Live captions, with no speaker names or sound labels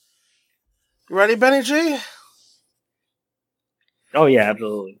Ready, Benny G? Oh yeah,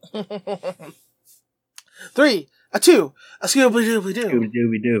 absolutely. 3, a 2, a Scooby-Dooby-Doo.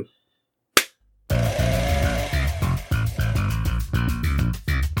 Scooby-Dooby-Doo.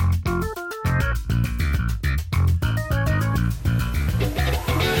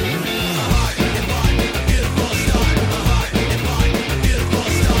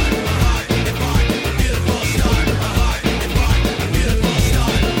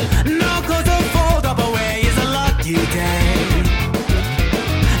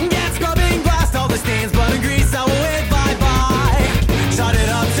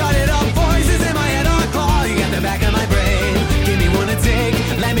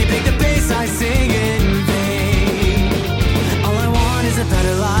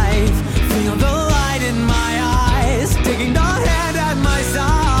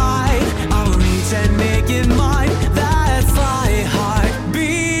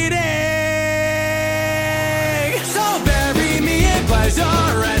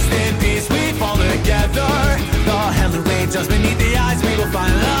 Just beneath the eyes, we will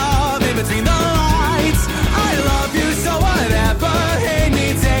find love in between the lights. I love you, so whatever. Hate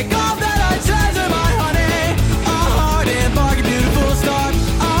me, take all that I treasure, my honey. A hard and bargain, beautiful star.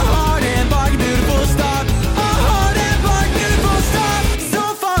 A hard and bargain, beautiful star. A hard and bargain, beautiful star. So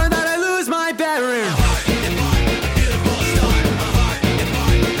far that I lose my bearings. A hard and bargain, beautiful star. A hard and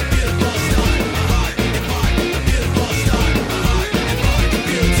bargain, beautiful star. A hard and bargain, beautiful star. A hard and bargain,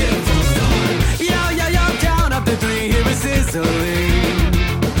 beautiful star. Yo, count up to 3. Sizzling.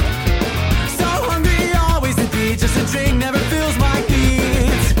 So hungry, always to be. Just a drink never fills my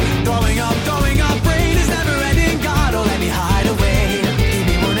needs. Throwing up, brain is never ending. God, oh, let me hide away. Give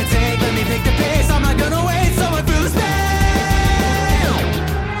me one to take, let me pick the pace. I'm not gonna wait, so I feel the spell.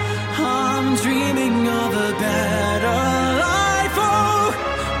 I'm dreaming of a better life. Oh,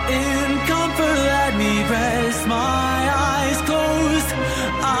 in comfort, let me rest my eyes closed.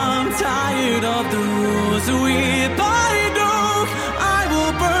 I'm tired of the rules we by.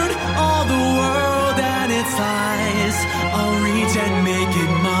 I'll reach and make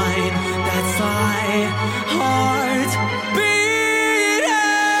it mine. That's my heart beating.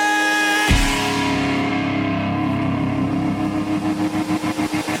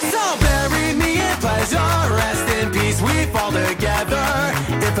 So bury me in pleasure, rest in peace, we fall together.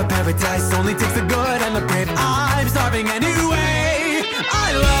 If a paradise only takes the good and the brave, I'm starving anyway.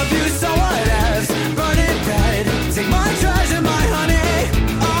 I love you, so what else? Burn it red, take my treasure, my honey.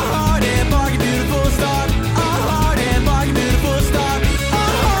 A hard and bargain, beautiful star.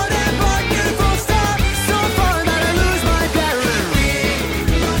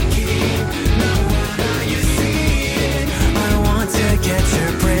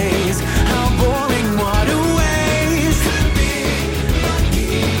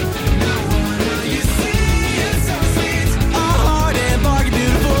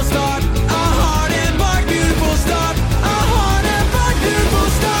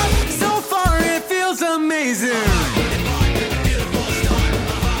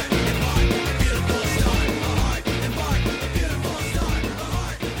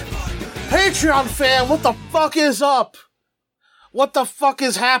 Patreon fan, what the fuck is up? What the fuck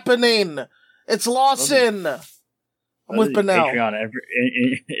is happening? It's Lawson. I'm with Benel.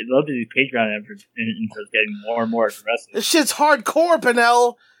 Love these Patreon efforts getting more and more aggressive. This shit's hardcore,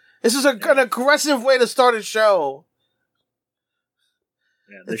 Benel. This is an aggressive way to start a show.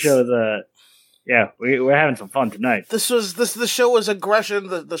 Yeah, the show is we're having some fun tonight. The show was aggression.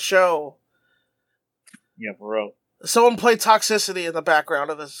 The show. Yeah, for real. Someone play Toxicity in the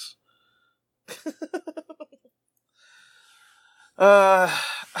background of this.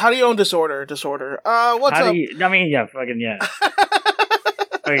 How do you own Disorder? What's up? Yeah.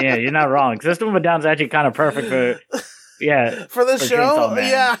 Yeah, you're not wrong. System of a Down's actually kind of perfect for this show.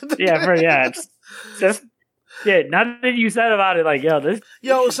 Now that you said about it, like,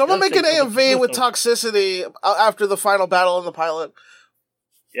 someone make an AMV with Toxicity after the final battle in the pilot.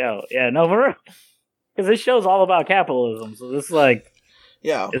 No, for real. Because this show's all about capitalism, so this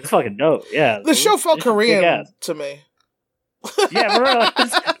it's fucking dope. Yeah, the show felt Korean to me. Yeah, for real.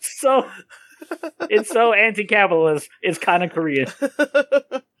 It's so anti-capitalist. It's kind of Korean.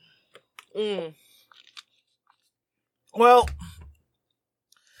 Well,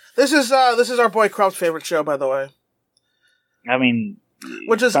 this is our boy Crump's favorite show, by the way. I mean,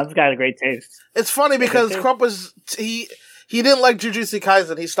 Crump's got a great taste. It's funny because Crump was he didn't like Jujutsu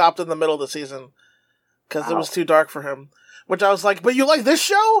Kaisen. He stopped in the middle of the season because it was too dark for him. Which I was like, but you like this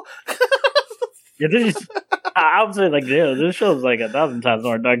show? Yeah, I would say this show is like 1,000 times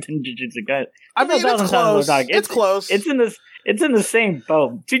more dark than Jujutsu Kaisen. I mean, it's close. It's close. It's in It's in the same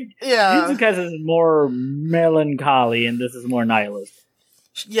boat. Jujutsu Kaisen is more melancholy, and this is more nihilist.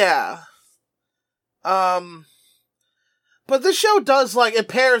 Yeah. But this show does, like, it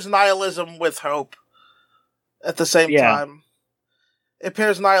pairs nihilism with hope at the same time. It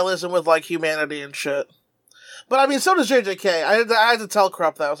pairs nihilism with, like, humanity and shit. But, I mean, so does JJK. I had to tell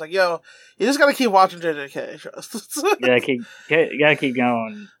Krupp that. I was like, yo, you just gotta keep watching JJK shows. You gotta keep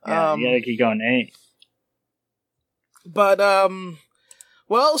going. Yeah, you gotta keep going, Nate. But,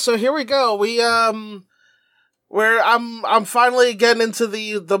 well, so here we go. I'm finally getting into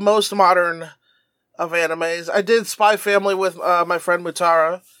the most modern of animes. I did Spy Family with my friend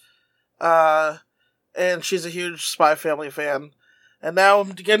Mutara, and she's a huge Spy Family fan. And now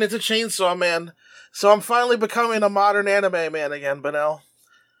I'm getting into Chainsaw Man, so I'm finally becoming a modern anime man again, Benel.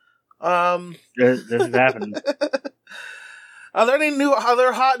 This is happening. Are there any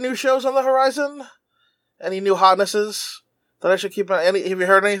other hot new shows on the horizon? Any new hotnesses that I should keep an have you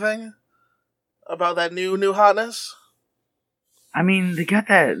heard anything about that new hotness? I mean, they got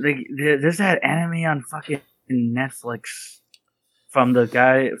that. There's that anime on fucking Netflix from the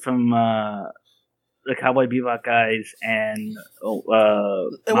guy from the Cowboy Bebop guys and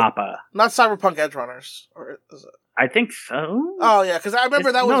Mappa. Not Cyberpunk Edge Runners, or is it? I think so. Oh yeah, because I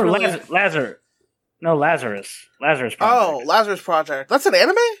remember that was really... Lazarus. No, Lazarus. Lazarus Project. Oh, Lazarus Project. That's an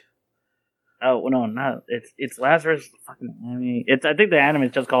anime? Oh no, no, it's Lazarus fucking anime. I think the anime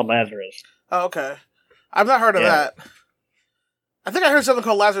is just called Lazarus. Oh, okay. I've not heard of that. I think I heard something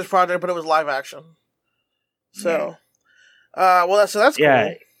called Lazarus Project, but it was live action. So, that's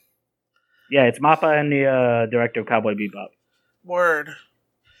cool. Yeah, it's Mappa and the director of Cowboy Bebop. Word.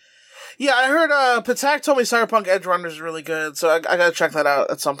 Yeah, I heard Patak told me Cyberpunk Edge Runners is really good, so I gotta check that out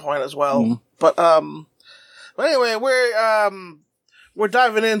at some point as well. Mm-hmm. But anyway, we're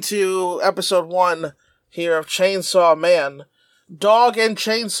diving into episode 1 here of Chainsaw Man, Dog and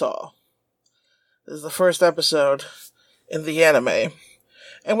Chainsaw. This is the first episode in the anime.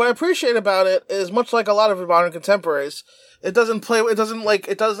 And what I appreciate about it is, much like a lot of modern contemporaries, it doesn't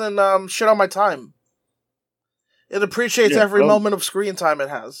shit on my time. It appreciates every moment of screen time it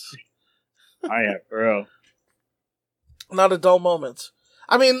has. Oh yeah, bro. Not a dull moment.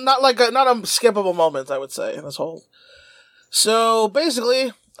 I mean, not a skippable moment, I would say, in this whole. So,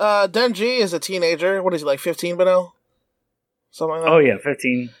 basically, Denji is a teenager. What is he, like 15, Benel? Something like that? Oh yeah,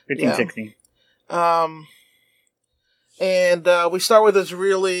 15, 16. And we start with this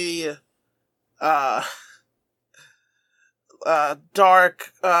really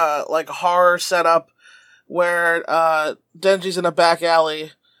dark, like horror setup where Denji's in a back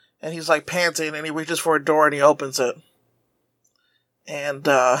alley and he's like panting and he reaches for a door and he opens it. And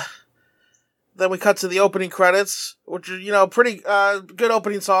then we cut to the opening credits, which are, pretty good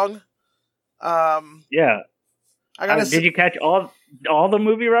opening song. Yeah. Did you catch all the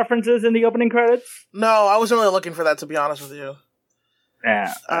movie references in the opening credits? No, I wasn't really looking for that, to be honest with you.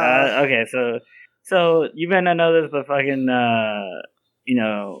 Yeah. Okay, so you may not know this, but fucking,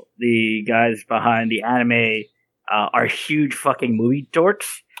 the guys behind the anime are huge fucking movie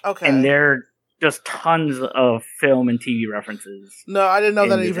dorks. Okay. And they're just tons of film and TV references. No, I didn't know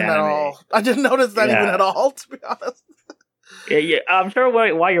that even at all. I didn't notice that even at all, to be honest. Yeah. I'm sure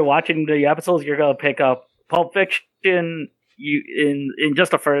while you're watching the episodes, you're gonna pick up Pulp Fiction. In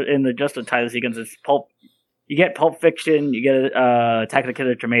just the title sequence, it's Pulp. You get Pulp Fiction. You get Attack of the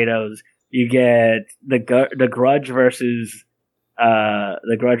Killer Tomatoes. You get the Grudge versus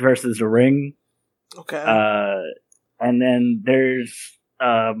The Ring. Okay. And then there's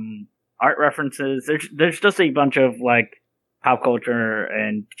art references. There's just a bunch of like pop culture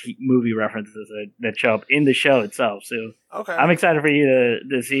and movie references that show up in the show itself. So okay. I'm excited for you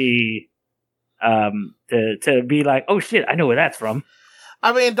to see. To be like, oh shit, I know where that's from.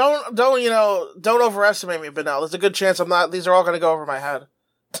 I mean, don't overestimate me, but no, there's a good chance these are all going to go over my head.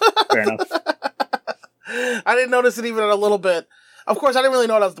 Fair enough. I didn't notice it even a little bit. Of course, I didn't really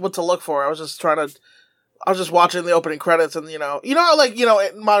know what to look for. I was just watching the opening credits and, in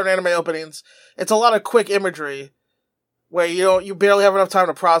modern anime openings, it's a lot of quick imagery where you barely have enough time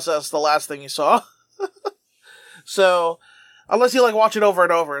to process the last thing you saw. So, unless you watch it over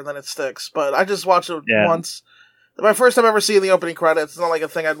and over and then it sticks. But I just watched it once. My first time ever seeing the opening credits. It's not like a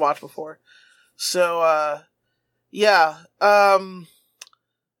thing I'd watched before. So, yeah.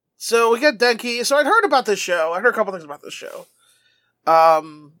 So we get Denki. So I'd heard about this show. I heard a couple things about this show.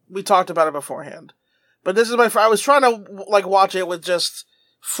 We talked about it beforehand. But this is I was trying to watch it with just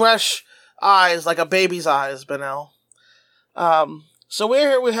fresh eyes, like a baby's eyes, Benel. So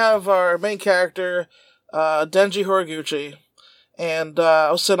we have our main character, Denji Horiguchi. And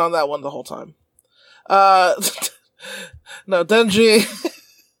I was sitting on that one the whole time. No, Denji.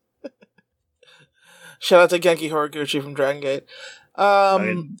 Shout out to Genki Horiguchi from Dragon Gate.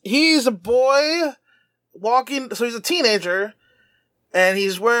 He's a boy walking. So he's a teenager, and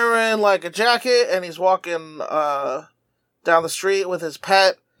he's wearing like a jacket, and he's walking down the street with his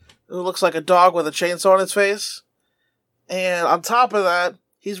pet, who looks like a dog with a chainsaw on its face. And on top of that,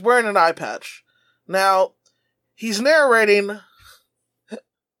 he's wearing an eye patch. Now, he's narrating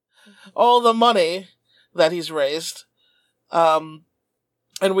all the money that he's raised. And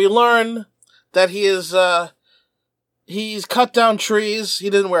we learn that he's cut down trees. He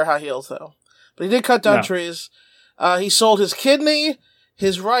didn't wear high heels, though. But he did cut down trees. He sold his kidney,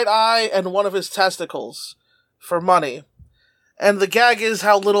 his right eye, and one of his testicles for money. And the gag is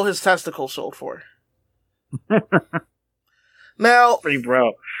how little his testicles sold for. Now, pretty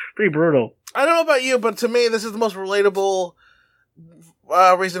brutal. I don't know about you, but to me, this is the most relatable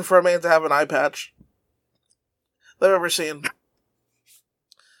reason for a man to have an eye patch that I've ever seen.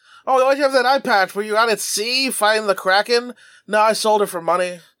 Oh, why'd you have that eye patch? Were you out at sea fighting the Kraken? No, I sold it for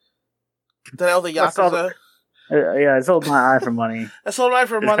money. Did I owe the Yakuza? I sold my eye for money. I sold my eye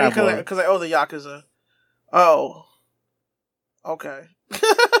for money because I owe the Yakuza. Oh. Okay.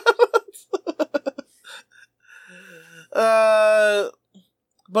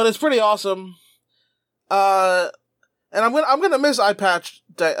 But it's pretty awesome. And I'm gonna miss Eye Patch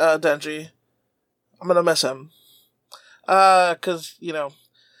Denji. I'm gonna miss him. Cause, you know,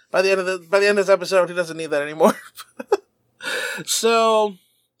 by the end of this episode, he doesn't need that anymore. So,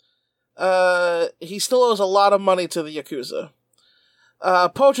 he still owes a lot of money to the Yakuza.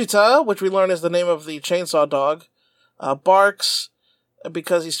 Pochita, which we learn is the name of the chainsaw dog, barks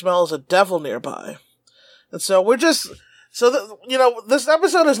because he smells a devil nearby. And so we're just, this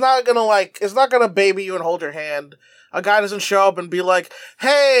episode is not gonna it's not gonna baby you and hold your hand. A guy doesn't show up and be like,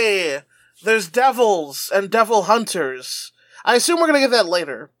 hey, there's devils and devil hunters. I assume we're gonna get that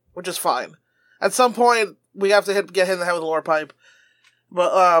later, which is fine. At some point, we have to get hit in the head with a lore pipe.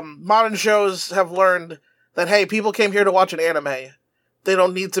 But, modern shows have learned that, hey, people came here to watch an anime. They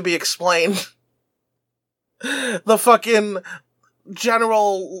don't need to be explained. The fucking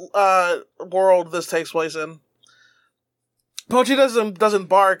general, world this takes place in. Pochi doesn't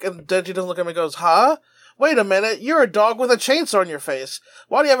bark, and Denji doesn't look at him and goes, huh? Wait a minute, you're a dog with a chainsaw on your face.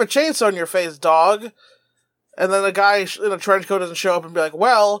 Why do you have a chainsaw on your face, dog? And then the guy in a trench coat doesn't show up and be like,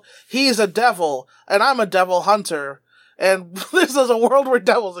 well, he's a devil, and I'm a devil hunter, and this is a world where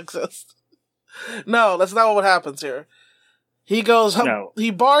devils exist. No, that's not what happens here. He goes, he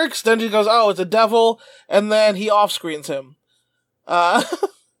barks, then he goes, oh, it's a devil, and then he off-screens him.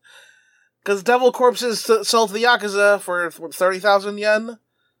 Because devil corpses sell to the Yakuza for 30,000 yen?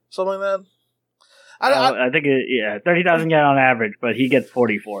 Something like that. I think 30,000 yen on average, but he gets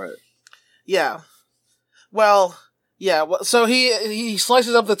 40 for it. Yeah. Well, yeah. So he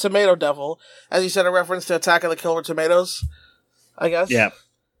slices up the tomato devil, as you said, a reference to Attack of the Killer Tomatoes, I guess. Yeah.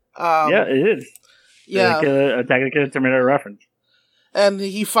 Yeah, it is. Yeah. Attack of the Killer Tomato reference. And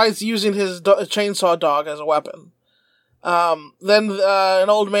he fights using his chainsaw dog as a weapon. Then an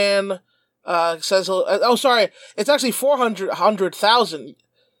old man says, oh, sorry, it's actually 400,000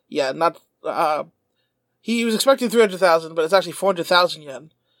 yen, not, he was expecting 300,000, but it's actually 400,000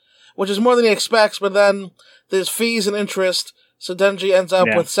 yen, which is more than he expects, but then there's fees and interest, so Denji ends up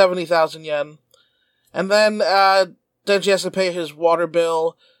with 70,000 yen. And then, Denji has to pay his water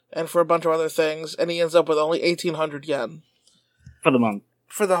bill and for a bunch of other things, and he ends up with only 1,800 yen. For the month.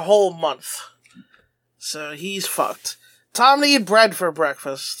 For the whole month. So he's fucked. Time to eat bread for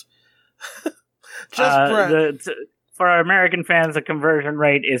breakfast. Just bread. For our American fans, the conversion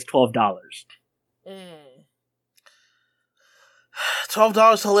rate is $12.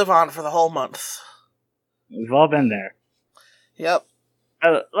 $12 to live on for the whole month. We've all been there. Yep.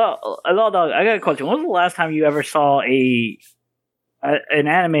 Dog, I got a question. When was the last time you ever saw an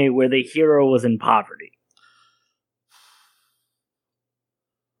anime where the hero was in poverty?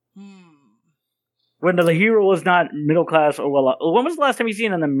 When the hero was not middle class or well, when was the last time you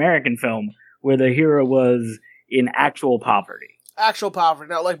seen an American film where the hero was in actual poverty? Actual poverty,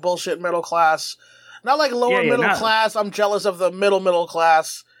 not like bullshit middle class. Not like lower middle class, I'm jealous of the middle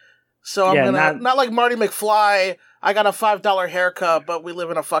class. So I'm gonna, not like Marty McFly, I got a $5 haircut, but we live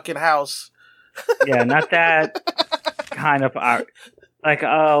in a fucking house. Yeah, not that kind of art. Like,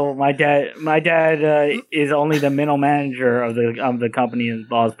 oh, my dad is only the middle manager of the company, and his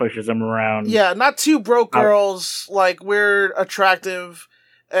boss pushes him around. Yeah, not two broke girls. Like, we're attractive,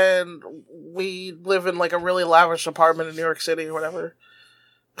 and we live in like a really lavish apartment in New York City or whatever.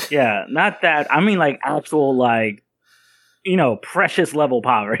 Yeah, not that. I mean, like actual, like, precious level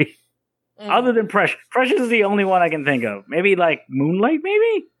poverty. Other than Precious. Precious is the only one I can think of. Maybe like Moonlight,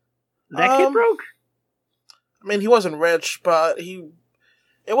 maybe? Is that kid broke? I mean, he wasn't rich, but it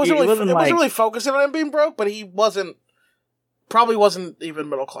wasn't really focusing on him being broke, but he probably wasn't even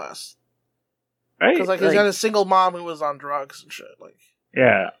middle class. Right? Because he had a single mom who was on drugs and shit.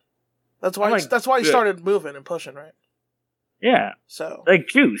 Yeah. That's why he started moving and pushing, right? Yeah. So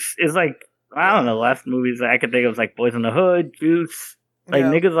Juice is I don't know, last movies that I could think of was Boys in the Hood, Juice.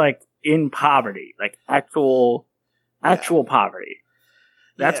 Niggas in poverty. Actual poverty.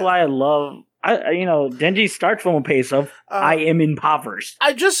 That's why I love Denji starts from a pace of I am impoverished.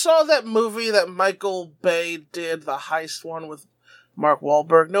 I just saw that movie that Michael Bay did, the heist one with Mark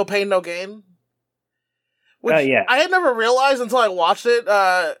Wahlberg, No Pain, No Gain. Which I had never realized until I watched it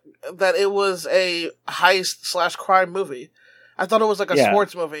that it was a heist/crime movie. I thought it was a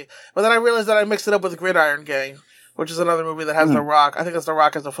sports movie. But then I realized that I mixed it up with Gridiron Gang, which is another movie that has The Rock. I think it's The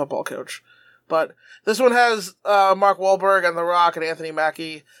Rock as a football coach. But this one has Mark Wahlberg and The Rock and Anthony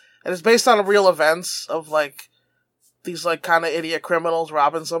Mackie. And it's based on real events of these kind of idiot criminals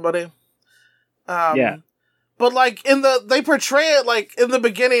robbing somebody. But they portray it in the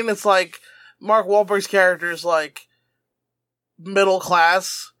beginning, it's Mark Wahlberg's character is middle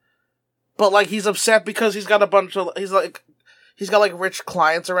class, but he's upset because he's got a bunch of he's got rich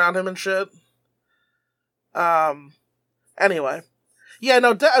clients around him and shit. Anyway,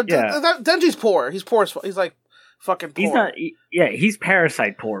 Denji's poor. He's poor as fuck. He's fucking poor. He's not. He's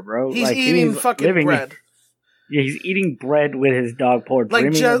parasite poor, bro. He's eating fucking bread. Yeah, he's eating bread with his dog poor,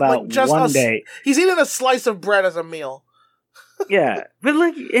 dreaming about one day. He's eating a slice of bread as a meal. Yeah, but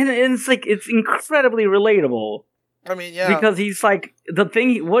and it's incredibly relatable. I mean, yeah, because he's the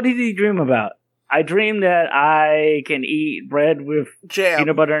thing. What did he dream about? I dream that I can eat bread with jam,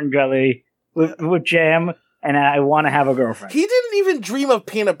 peanut butter and jelly with jam, and I want to have a girlfriend. He didn't even dream of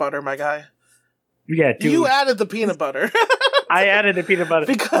peanut butter, my guy. Yeah, dude. You added the peanut butter. I added the peanut butter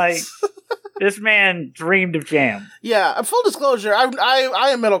because this man dreamed of jam. Yeah, full disclosure, I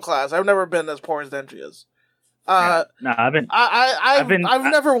am middle class. I've never been as poor as Denji is. I've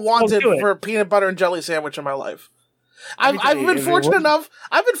never wanted for a peanut butter and jelly sandwich in my life. I've been fortunate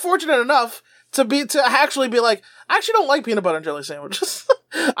enough to actually be I actually don't like peanut butter and jelly sandwiches.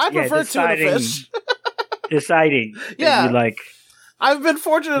 I prefer tuna fish. Deciding. Yeah. I've been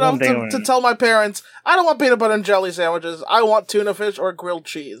fortunate enough to tell my parents, I don't want peanut butter and jelly sandwiches. I want tuna fish or grilled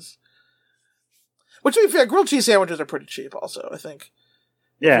cheese. Which, to be fair, grilled cheese sandwiches are pretty cheap also, I think.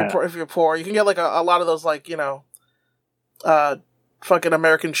 Yeah. If you're poor, you can get a lot of those fucking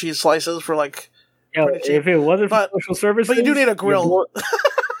American cheese slices for pretty cheap. If it wasn't for social services, but you do need a grill.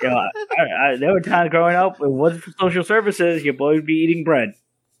 There were times growing up, if it wasn't for social services, your boy would be eating bread.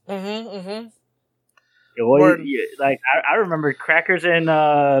 Mm-hmm. I remember crackers and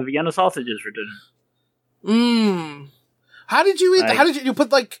Vienna sausages for dinner. How did you eat? How did you put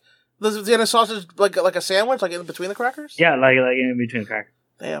the Vienna sausage like a sandwich, in between the crackers? Yeah, like in between the crackers.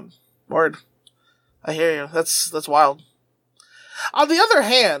 Damn, word. I hear you. That's wild. On the other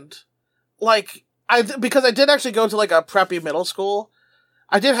hand, because I did actually go to a preppy middle school,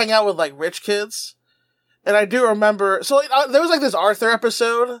 I did hang out with rich kids, and I do remember. So there was this Arthur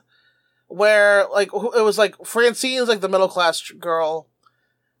episode where it was Francine's the middle class girl,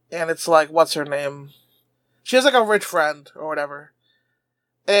 and it's what's her name? She has a rich friend or whatever,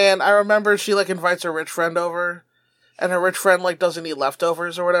 and I remember she invites her rich friend over, and her rich friend doesn't eat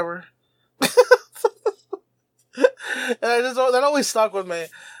leftovers or whatever. And that always stuck with me.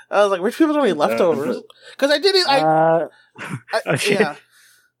 I was rich people don't eat leftovers, because I did eat. Yeah.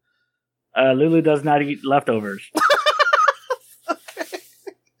 Lulu does not eat leftovers.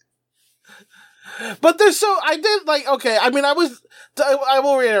 But I did okay. I mean, I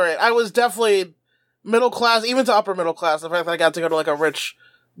will reiterate, I was definitely middle class, even to upper middle class. The fact that I got to go to a rich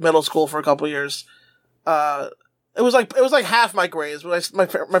middle school for a couple years, it was half my grades. But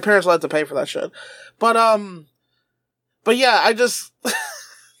my parents allowed to pay for that shit. But yeah, I just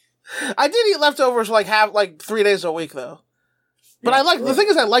I did eat leftovers for half 3 days a week though. But the thing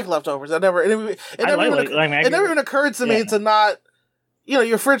is, I like leftovers. It never even occurred to me to not. You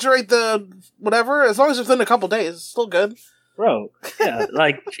refrigerate the whatever, as long as it's within a couple days, it's still good. Bro, yeah,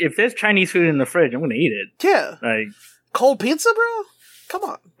 if there's Chinese food in the fridge, I'm gonna eat it. Yeah. Cold pizza, bro? Come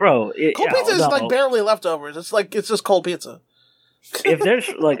on. Bro, cold pizza is barely leftovers. It's just cold pizza. If there's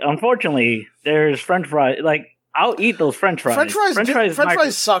unfortunately, there's French fries. I'll eat those French fries. French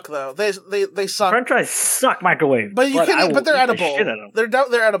fries suck though. They suck. French fries suck microwave. But but they're edible. They're edible.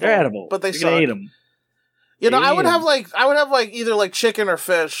 They're edible. But they suck. Eat them. I would have either chicken or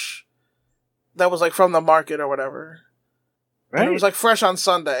fish that was from the market or whatever. Right. And it was fresh on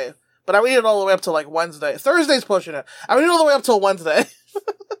Sunday. But but I would eat it all the way up to like Wednesday. Thursday's pushing it. I would eat it all the way up till Wednesday.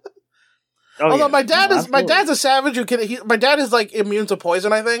 Although my dad's a savage who my dad is like immune to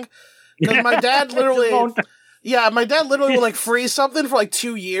poison, I think. Because my dad literally will like freeze something for like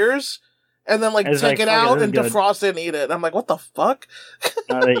 2 years and then like take it out and defrost it and eat it. And I'm like, what the fuck?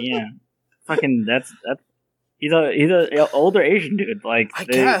 Yeah. Fucking that's he's a older Asian dude. Like I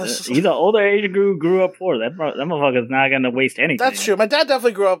guess he's an older Asian dude who grew up poor. That motherfucker's not gonna waste anything. That's true. My dad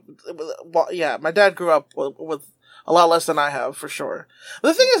definitely grew up. My dad grew up with a lot less than I have, for sure.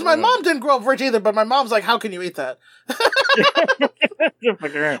 The thing is, my mom didn't grow up rich either, but my mom's like, how can you eat that? But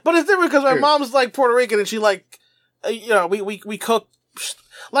it's different because my mom's like Puerto Rican and she like, we cook.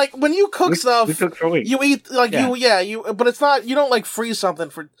 Like, when you cook stuff, we cook for a week. You eat, like, but it's not, you don't like freeze something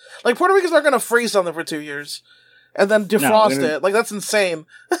for, like, Puerto Ricans aren't going to freeze something for 2 years and then defrost it. Like, that's insane.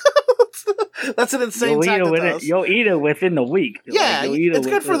 That's an insane tactic. You'll eat it within the week. Yeah, it's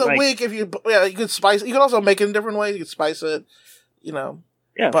good for the week if you could spice it. You can also make it in different ways. You can spice it, Yeah,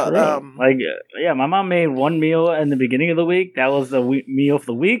 but, my mom made one meal in the beginning of the week. That was the meal for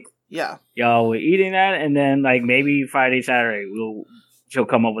the week. Yeah. Y'all were eating that, and then, like, maybe Friday, Saturday, she'll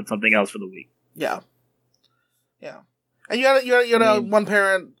come up with something else for the week. Yeah. Yeah. And you had a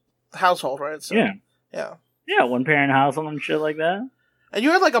one-parent household, right? So, yeah. Yeah. Yeah, one-parent household and shit like that. And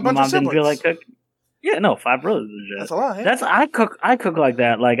you had, like, a bunch of siblings. Didn't feel like cooking. Yeah, no, 5 brothers and shit. That's a lot, yeah. I cook like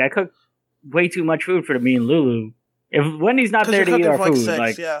that. Like, I cook way too much food for me and Lulu. If Wendy's not there to eat our food,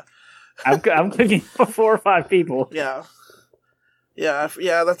 I'm cooking for 4 or 5 people. Yeah. Yeah,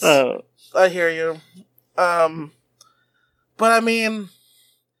 that's... I hear you. But, I mean...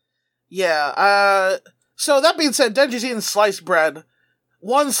 Yeah, so that being said, Denji's eating sliced bread.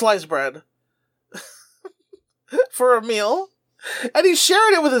 1 sliced bread. For a meal. And he's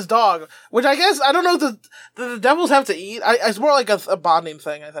sharing it with his dog. Which I guess, I don't know if the devils have to eat. It's more like a bonding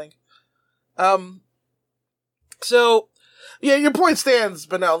thing, I think. So, yeah, your point stands,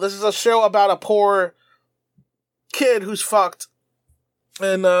 Benel. This is a show about a poor kid who's fucked.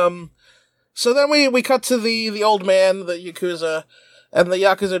 And, so then we cut to the old man, the Yakuza, and the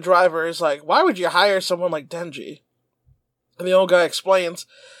Yakuza driver is like, why would you hire someone like Denji? And the old guy explains,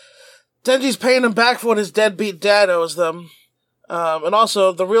 Denji's paying him back for what his deadbeat dad owes them. And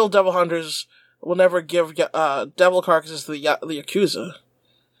also, the real devil hunters will never give devil carcasses to the Yakuza.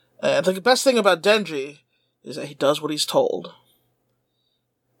 And the best thing about Denji is that he does what he's told.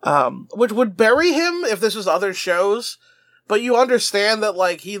 Which would bury him if this was other shows, but you understand that,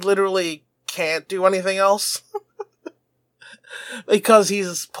 like, he literally can't do anything else. Because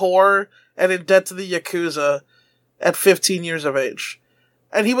he's poor and in debt to the Yakuza at 15 years of age.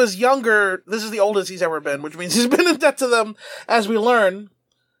 And he was younger, this is the oldest he's ever been, which means he's been in debt to them, as we learn,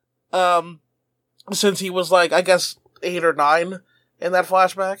 since he was, like, I guess, 8 or 9 in that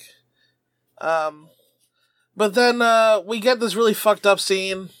flashback. But then, we get this really fucked up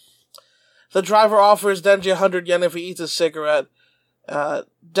scene. The driver offers Denji 100 yen if he eats a cigarette.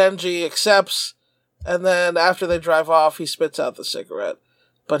 Denji accepts, and then after they drive off, he spits out the cigarette.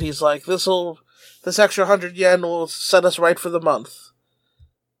 But he's like, this extra 100 yen will set us right for the month.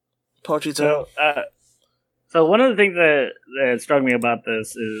 Pochito. So one of the things that struck me about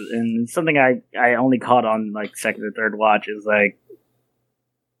this is, and something I only caught on, like, second or third watch, is, like,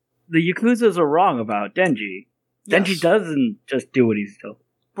 the Yakuzas are wrong about Denji. Yes. Denji doesn't just do what he's told.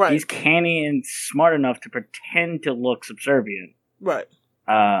 Right. He's canny and smart enough to pretend to look subservient. Right.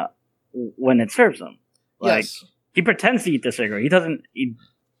 When it serves him. Like, yes. He pretends to eat the cigarette. He doesn't...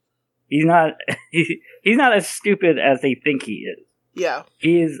 He's not... He's not as stupid as they think he is. Yeah.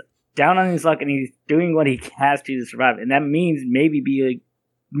 He is down on his luck, and he's doing what he has to survive. And that means maybe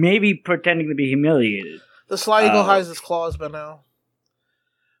pretending to be humiliated. The Sly Eagle hides his claws by now.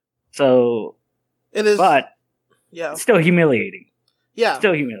 So... It is... But... Yeah. Still humiliating. Yeah.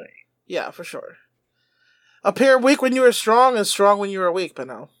 Still humiliating. Yeah, for sure. Appear weak when you are strong and strong when you are weak, but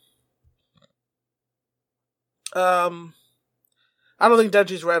no. I don't think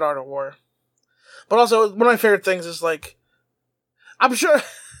Denji's read Art of War. But also, one of my favorite things is, like, I'm sure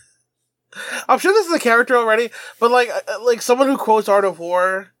this is a character already, but, like someone who quotes Art of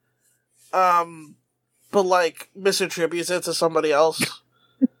War, but, like, misattributes it to somebody else.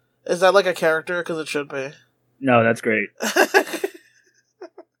 Is that, like, a character? Because it should be. No, that's great.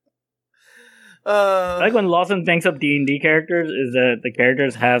 Like when Lawson thinks of D&D characters, is that the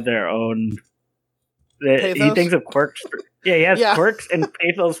characters have their own... He thinks of quirks. He has quirks and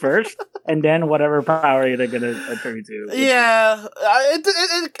pathos first, and then whatever power they're going to attribute to. Yeah,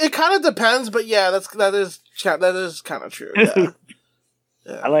 it kind of depends, but yeah, that is kind of true. Yeah.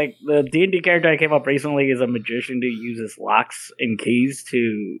 I like the D&D character I came up recently is a magician who uses locks and keys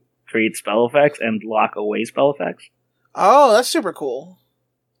to create spell effects and lock away spell effects. Oh, that's super cool.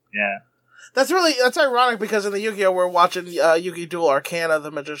 Yeah. That's ironic because in the Yu-Gi-Oh! We're watching Yu-Gi Duel Arcana,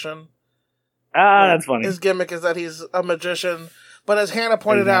 the magician. That's funny. His gimmick is that he's a magician, but as Hannah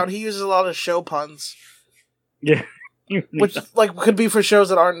pointed out, he uses a lot of show puns. Yeah. Which, like, could be for shows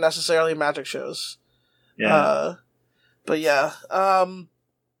that aren't necessarily magic shows. Yeah. But yeah.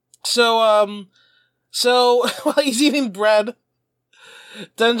 So while he's eating bread,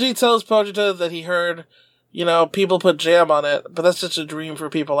 Denji tells Pogita that he heard, people put jam on it, but that's just a dream for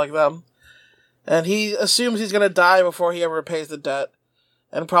people like them. And he assumes he's gonna die before he ever repays the debt,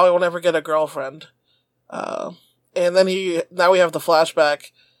 and probably won't ever get a girlfriend. And then now we have the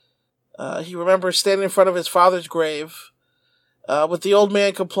flashback. He remembers standing in front of his father's grave, with the old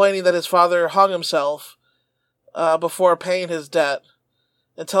man complaining that his father hung himself, before paying his debt,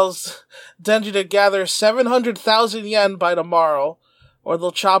 and tells Denji to gather 700,000 yen by tomorrow, or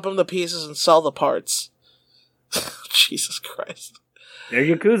they'll chop him to pieces and sell the parts. Jesus Christ. They're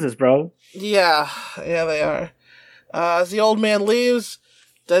Yakuzas, bro. Yeah, they are. As the old man leaves,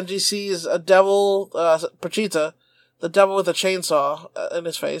 Denji sees a devil, Pachita, the devil with a chainsaw in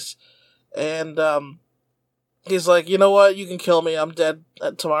his face, and he's like, you know what, you can kill me, I'm dead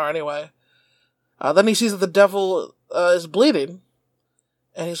tomorrow anyway. Then he sees that the devil is bleeding,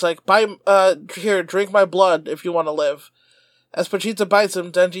 and he's like, here, drink my blood if you want to live. As Pachita bites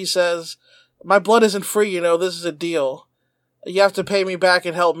him, Denji says, my blood isn't free, this is a deal. You have to pay me back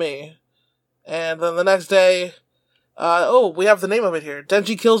and help me. And then the next day, we have the name of it here.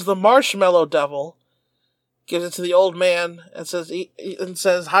 Denji kills the Marshmallow Devil, gives it to the old man, and says,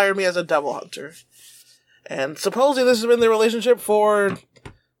 hire me as a devil hunter. And supposedly this has been their relationship for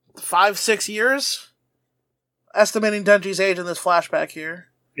 5-6 years, estimating Denji's age in this flashback here.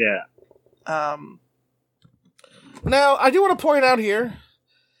 Yeah. Now, I do want to point out here,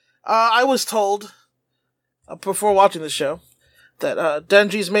 I was told, before watching this show, that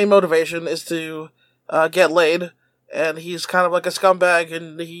Denji's main motivation is to get laid, and he's kind of like a scumbag,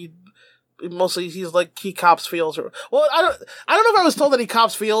 and he cops feels. Well, I don't know if I was told that he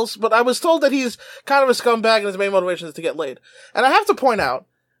cops feels, but I was told that he's kind of a scumbag, and his main motivation is to get laid. And I have to point out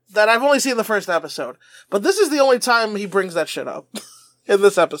that I've only seen the first episode, but this is the only time he brings that shit up in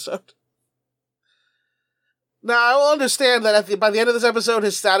this episode. Now, I will understand that by the end of this episode,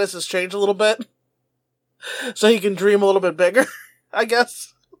 his status has changed a little bit, so he can dream a little bit bigger, I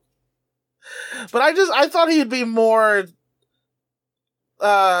guess. But I thought he'd be more,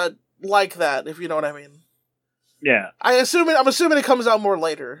 like that, if you know what I mean. Yeah. I'm assuming it comes out more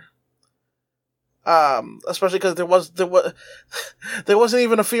later. Especially because there wasn't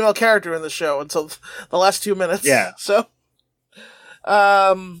even a female character in the show until the last 2 minutes. Yeah. So,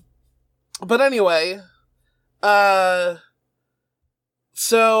 but anyway,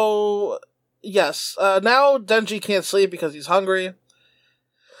 so yes, now Denji can't sleep because he's hungry.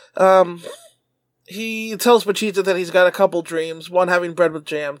 He tells Pachita that he's got a couple dreams: 1, having bread with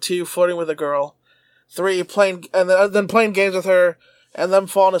jam; 2, flirting with a girl; 3, playing games with her, and them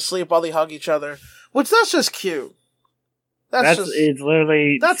falling asleep while they hug each other. Which, that's just cute. It's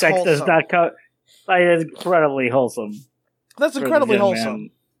literally that's sex wholesome. does not cut. Like, it's incredibly wholesome. That's incredibly wholesome.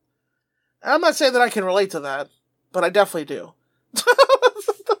 Man. And I'm not saying that I can relate to that, but I definitely do.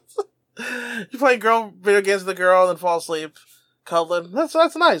 You play video games with a girl and then fall asleep, cuddling. That's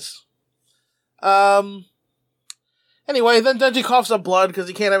nice. Anyway, then Denji coughs up blood because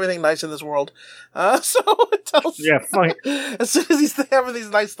he can't have anything nice in this world. So it tells. Yeah, fine. As soon as he's having these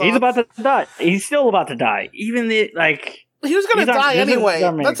nice thoughts, He's about to die. He's still about to die. Even he was going to die anyway.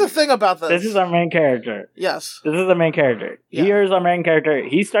 That's the thing about this. This is our main character. Yes. This is the main character. Yeah. Here's our main character.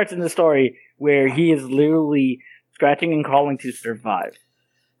 He starts in the story where he is literally scratching and crawling to survive.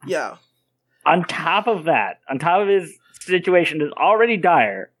 Yeah. On top of his situation is already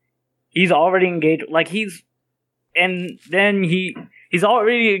dire, he's already engaged. And then he's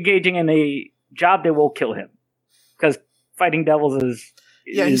already engaging in a job that will kill him. Because fighting devils is...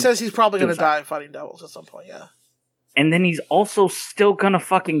 Yeah, he says he's probably going to die fighting devils at some point, yeah. And then he's also still going to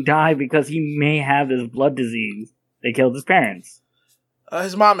fucking die because he may have this blood disease that killed his parents.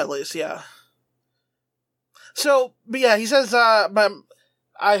 His mom, at least, yeah. So, but yeah, he says, I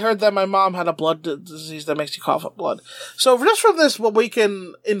heard that my mom had a blood disease that makes you cough up blood. So just from this, what we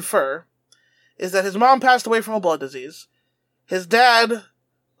can infer is that his mom passed away from a blood disease. His dad,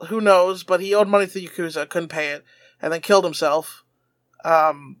 who knows, but he owed money to the Yakuza, couldn't pay it, and then killed himself,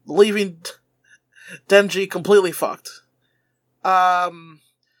 leaving Denji completely fucked. And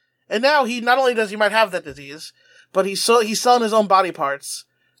now not only does he might have that disease, but he's selling his own body parts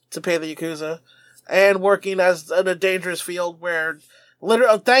to pay the Yakuza, and working in a dangerous field where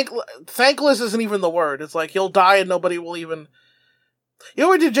Literally, thankless isn't even the word. It's like, he'll die and nobody will even... You know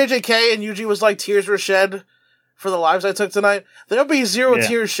what we did JJK and Yuji was like, tears were shed for the lives I took tonight? There'll be zero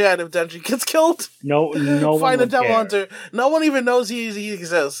tears shed if Denji gets killed. No Find one a devil care. hunter. No one even knows he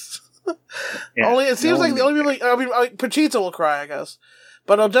exists. Yeah, It seems like the only people... I mean, Pachita will cry, I guess.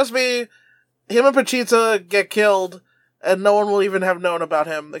 But it'll just be him and Pachita get killed, and no one will even have known about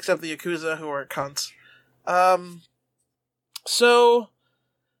him, except the Yakuza, who are cunts. So...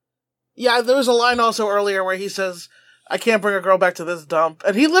 Yeah, there was a line also earlier where he says, I can't bring a girl back to this dump.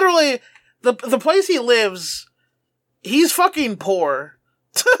 And he literally... The place he lives... He's fucking poor.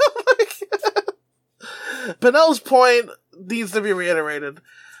 Benel's point needs to be reiterated.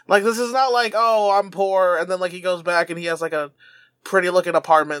 Like, this is not like, oh, I'm poor, and then, like, he goes back and he has, like, a pretty-looking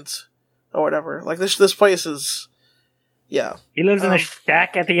apartment, or whatever. Like, this place is... Yeah. He lives in a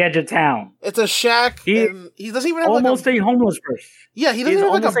shack at the edge of town. It's a shack, and he doesn't even have, almost a homeless person. Yeah, he doesn't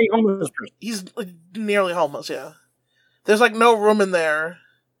have, like, almost a homeless person. He's like, nearly homeless, yeah. There's, like, no room in there.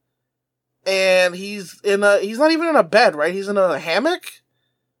 And he's not even in a bed, right? He's in a hammock?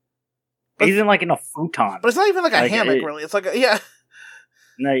 He's in, like, in a futon. But it's not even, like, a hammock, really. It's like yeah.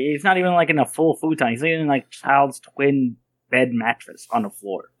 No, he's not even, like, in a full futon. He's in, like, child's twin bed mattress on the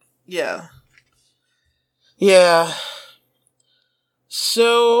floor. Yeah. Yeah.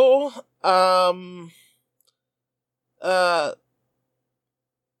 So, the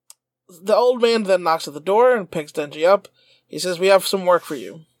old man then knocks at the door and picks Denji up. He says, we have some work for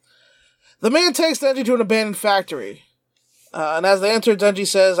you. The man takes Denji to an abandoned factory. And as they enter, Denji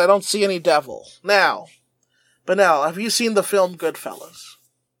says, I don't see any devil. Now, Benel, have you seen the film Goodfellas?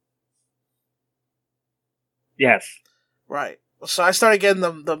 Yes. Right. So I started getting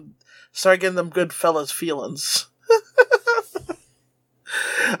them Goodfellas feelings.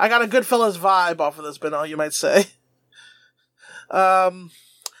 I got a Goodfellas vibe off of this, Benel, you might say. The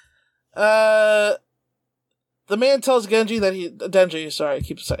man tells Denji that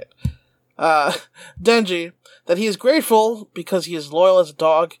he is grateful because he is loyal as a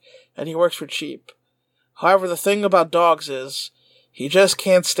dog and he works for cheap. However, the thing about dogs is, he just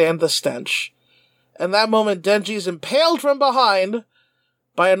can't stand the stench. And that moment, Denji is impaled from behind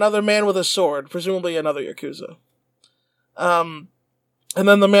by another man with a sword, presumably another Yakuza. And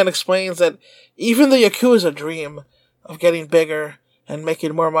then the man explains that even the Yakuza dream of getting bigger and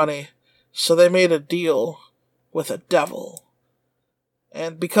making more money, so they made a deal with a devil.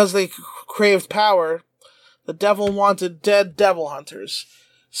 And because they craved power, the devil wanted dead devil hunters.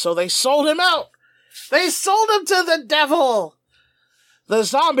 So they sold him out! They sold him to the devil! The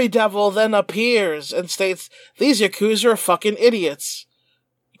zombie devil then appears and states, these Yakuza are fucking idiots.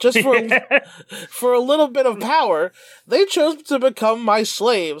 Just for a little bit of power, they chose to become my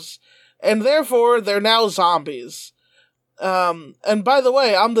slaves, and therefore they're now zombies. And by the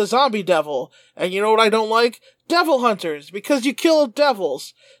way, I'm the zombie devil, and you know what I don't like? Devil hunters, because you kill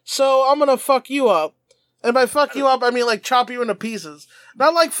devils. So I'm gonna fuck you up. And by fuck you up, I mean like chop you into pieces.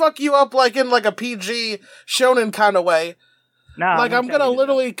 Not like fuck you up like in like a PG shonen kind of way. Nah, like I'm gonna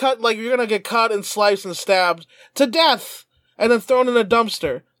literally cut, like you're gonna get cut and sliced and stabbed to death, and then thrown in a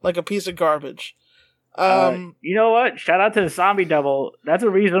dumpster like a piece of garbage. You know what? Shout out to the zombie devil. That's a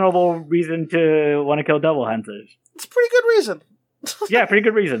reasonable reason to want to kill devil hunters. It's a pretty good reason. Yeah, pretty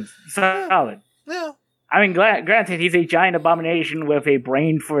good reason. Solid. Yeah. I mean, granted, he's a giant abomination with a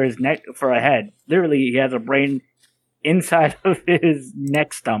brain for his neck, for a head. Literally, he has a brain inside of his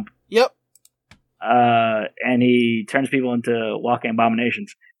neck stump. Yep. And he turns people into walking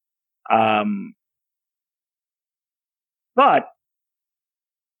abominations. But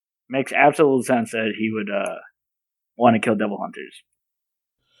makes absolute sense that he would want to kill devil hunters.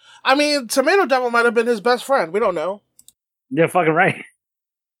 I mean, Tomato Devil might have been his best friend. We don't know. You're fucking right.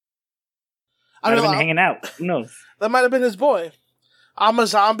 I mean, been hanging out. Who knows? That might have been his boy. I'm a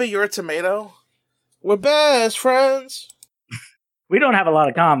zombie, you're a tomato. We're best friends. We don't have a lot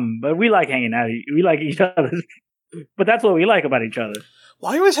of common, but we like hanging out. We like each other. But that's what we like about each other.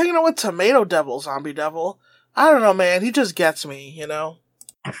 Why are you always hanging out with Tomato Devil, Zombie Devil? I don't know, man. He just gets me, you know?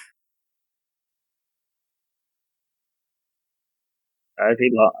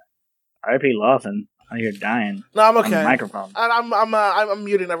 R.I.P. Lawson. Oh, you're dying. No, I'm okay. On the microphone. I'm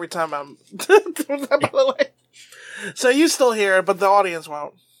muting every time I'm... By the way. So you still hear it, but the audience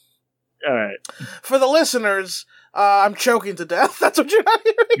won't. All right. For the listeners, I'm choking to death. That's what you're not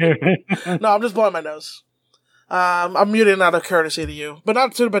hearing. No, I'm just blowing my nose. I'm muting out of courtesy to you, but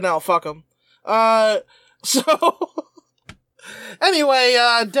not to Benel. Fuck him. So anyway,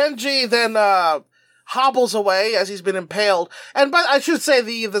 Denji then hobbles away as he's been impaled, and but I should say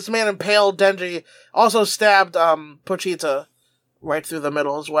this man impaled Denji also stabbed Pochita right through the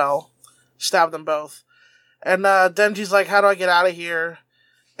middle as well. Stabbed them both. And Denji's like, how do I get out of here?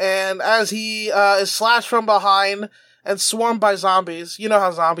 And as he is slashed from behind and swarmed by zombies, you know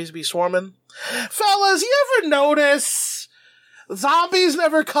how zombies be swarming? Fellas, you ever notice zombies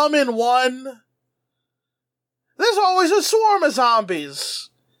never come in one? There's always a swarm of zombies.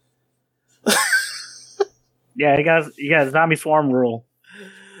 Yeah, you got zombie swarm rule.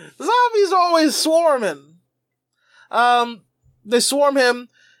 Zombies always swarming. They swarm him,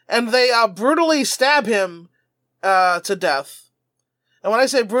 and they brutally stab him to death. And when I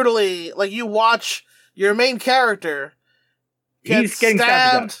say brutally, like, you watch your main character get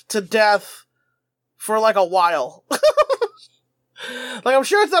stabbed to death for like a while. Like, I'm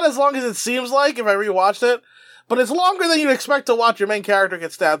sure it's not as long as it seems like if I rewatched it, but it's longer than you'd expect to watch your main character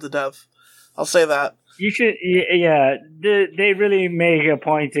get stabbed to death. I'll say that. You should, yeah. They really make a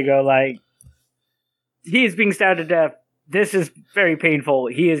point to go like, he is being stabbed to death. This is very painful.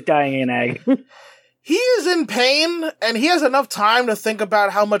 He is dying in agony. He is in pain, and he has enough time to think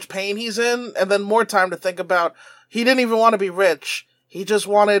about how much pain he's in, and then more time to think about he didn't even want to be rich. He just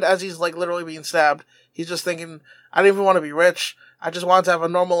wanted, as he's like literally being stabbed, he's just thinking, I didn't even want to be rich. I just wanted to have a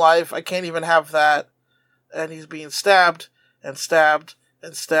normal life. I can't even have that. And he's being stabbed, and stabbed,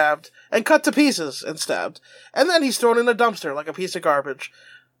 and stabbed, and cut to pieces, and stabbed. And then he's thrown in a dumpster like a piece of garbage.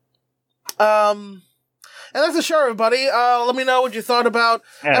 And that's the show, everybody. Let me know what you thought about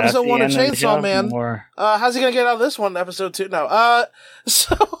episode 1 of Chainsaw Man. How's he gonna get out of this one, episode 2? No.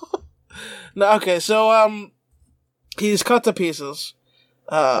 He's cut to pieces.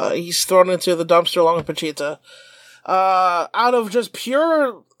 He's thrown into the dumpster along with Pochita. Out of just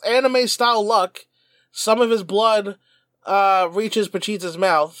pure anime-style luck, some of his blood reaches Pochita's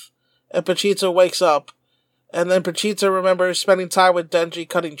mouth, and Pochita wakes up. And then Pochita remembers spending time with Denji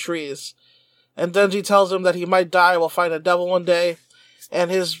cutting trees. And Denji tells him that he might die while fighting a devil one day,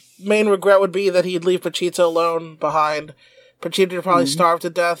 and his main regret would be that he'd leave Pochita alone behind. Pochita would probably starve to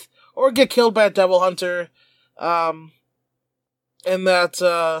death, or get killed by a devil hunter, and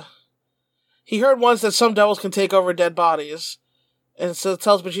that, he heard once that some devils can take over dead bodies, and so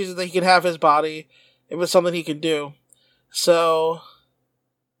tells Pochita that he can have his body, if it's something he can do. So,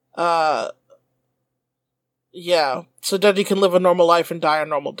 yeah, so Denji can live a normal life and die a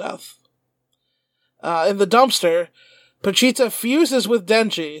normal death. In the dumpster, Pochita fuses with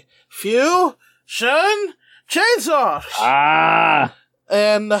Denji. Fusion chainsaw!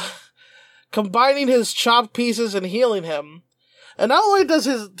 And combining his chopped pieces and healing him. And not only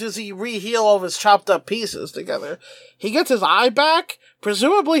does he re-heal all of his chopped up pieces together, he gets his eye back,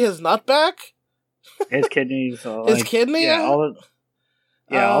 presumably his nut back. His kidneys. His kidney? Yeah,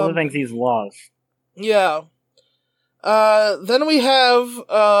 all the things he's lost. Yeah. Then we have,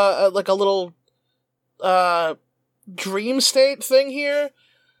 like a little dream state thing here.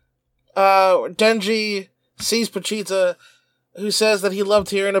 Denji sees Pochita, who says that he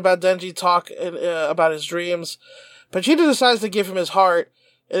loved hearing about Denji talk about his dreams. Pochita decides to give him his heart.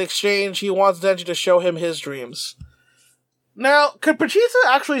 In exchange, he wants Denji to show him his dreams. Now, could Pochita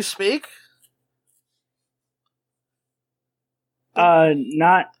actually speak?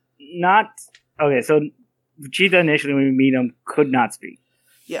 Not. Okay, so Pochita initially, when we meet him, could not speak.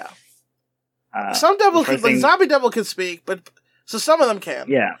 Yeah. Some devils, like Zombie Devil, can speak, but so some of them can.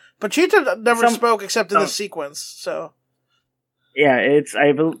 Yeah. Pochita never spoke except in this sequence. So. Yeah,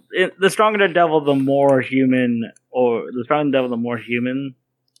 the stronger the devil, the more human, or the stronger the devil, the more human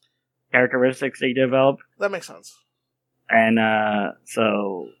characteristics they develop. That makes sense. And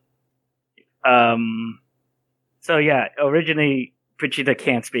so yeah, originally Pochita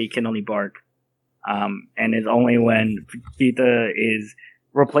can't speak, can only bark, and it's only when Pochita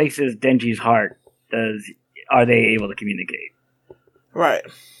replaces Denji's heart are they able to communicate. Right.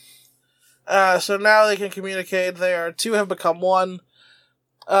 So now they can communicate. Two have become one.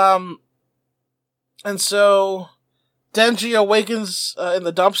 And so Denji awakens in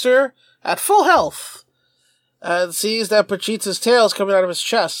the dumpster at full health and sees that Pochita's tail is coming out of his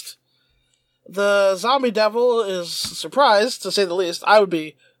chest. The zombie devil is surprised, to say the least. I would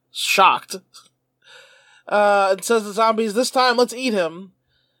be shocked. And says to the zombies, this time let's eat him,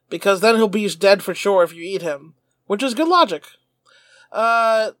 because then he'll be dead for sure if you eat him. Which is good logic.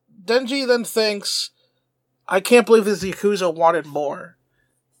 Denji then thinks, I can't believe this Yakuza wanted more.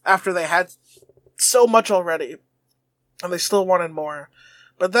 After they had so much already. And they still wanted more.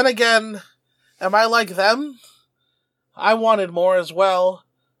 But then again, am I like them? I wanted more as well.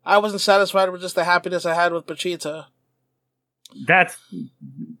 I wasn't satisfied with just the happiness I had with Pochita. That's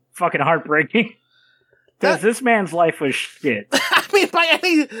fucking heartbreaking. Because this man's life was shit. I mean,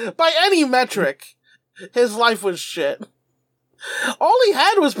 by any metric, his life was shit. All he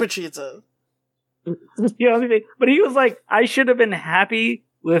had was Pochita. You know what I mean? But he was like, I should have been happy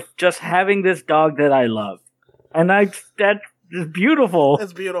with just having this dog that I love. And that's beautiful.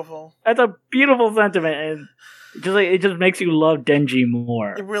 It's beautiful. That's a beautiful sentiment, and it just makes you love Denji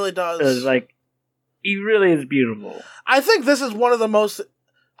more. It really does. 'Cause, like, he really is beautiful. I think this is one of the most.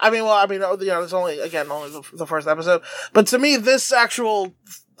 It's only the first episode, but to me, this actual,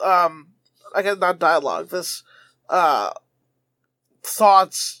 I guess not dialogue. This,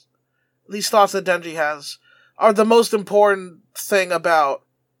 these thoughts that Denji has are the most important thing about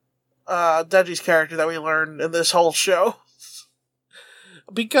Denji's character that we learn in this whole show.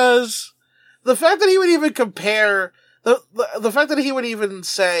 Because the fact that he would even compare the fact that he would even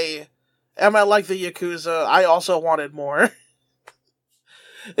say, "Am I like the Yakuza? I also wanted more,"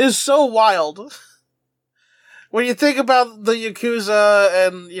 is so wild. When you think about the Yakuza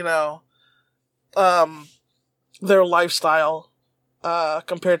and, their lifestyle,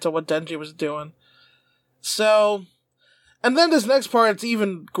 compared to what Denji was doing. So, and then this next part, it's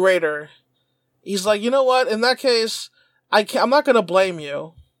even greater. He's like, you know what? In that case, I'm not gonna blame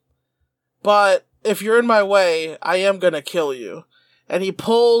you, but if you're in my way, I am gonna kill you. And he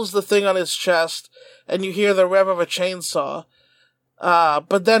pulls the thing on his chest, and you hear the rev of a chainsaw.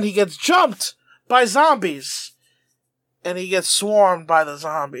 But then he gets jumped by zombies, and he gets swarmed by the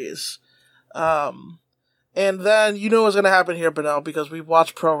zombies. And then you know what's gonna happen here, Benel, because we've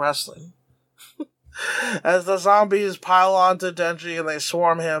watched pro wrestling. As the zombies pile onto Denji and they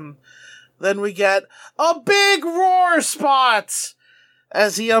swarm him, then we get a big roar spot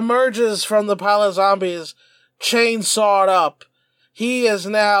as he emerges from the pile of zombies, chainsawed up. He is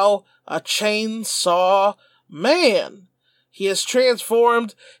now a chainsaw man. He is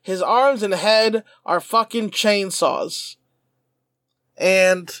transformed. His arms and head are fucking chainsaws.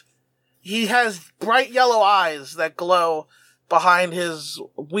 And he has bright yellow eyes that glow behind his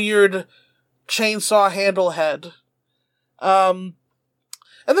weird chainsaw handle head.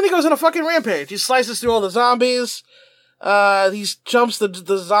 And then he goes on a fucking rampage. He slices through all the zombies. He jumps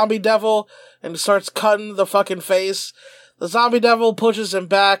the zombie devil and starts cutting the fucking face. The zombie devil pushes him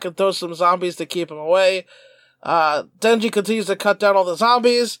back and throws some zombies to keep him away. Denji continues to cut down all the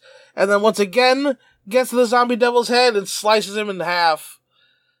zombies, and then once again gets to the zombie devil's head and slices him in half.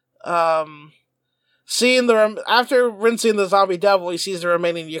 After rinsing the zombie devil, he sees the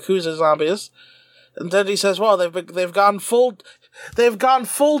remaining Yakuza zombies, and Denji says, "Well, they've gone full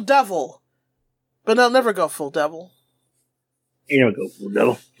devil, but they'll never go full devil. You don't go full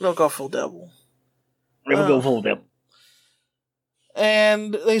devil. They'll go full devil. Never go full devil."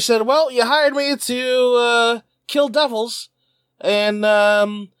 And they said, "Well, you hired me to kill devils, and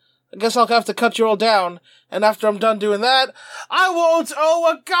I guess I'll have to cut you all down. And after I'm done doing that, I won't owe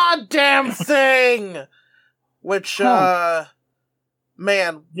a goddamn thing." Which, man,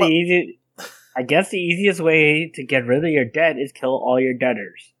 I guess the easiest way to get rid of your debt is kill all your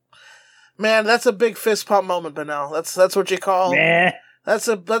debtors. Man, that's a big fist pump moment, Benel. That's what you call. Meh. That's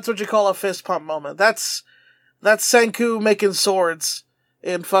what you call a fist pump moment. That's Senku making swords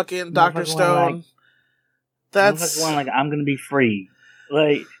in fucking Dr. Stone. That's one like, I'm gonna be free.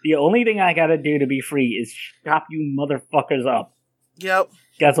 Like, the only thing I gotta do to be free is chop you motherfuckers up. Yep.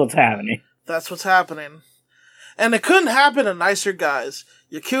 That's what's happening. That's what's happening. And it couldn't happen to nicer guys.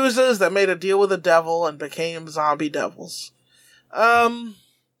 Yakuzas that made a deal with the devil and became zombie devils. Early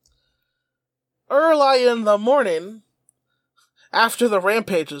in the morning, after the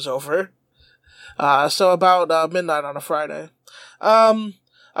rampage is over, so about midnight on a Friday, a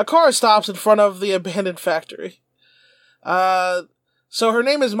car stops in front of the abandoned factory. So her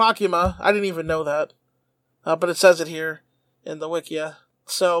name is Makima. I didn't even know that. But it says it here in the Wikia.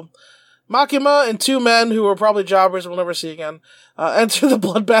 So, Makima and two men who were probably jobbers we'll never see again, enter the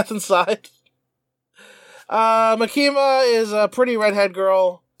bloodbath inside. Makima is a pretty redhead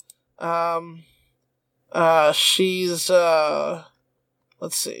girl. She's,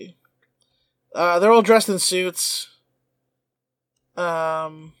 let's see. They're all dressed in suits.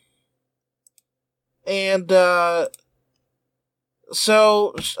 So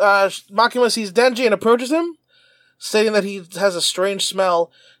Makima sees Denji and approaches him, stating that he has a strange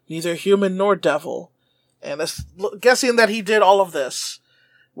smell, neither human nor devil, and is guessing that he did all of this,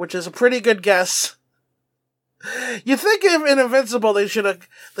 which is a pretty good guess. You think in Invincible they should have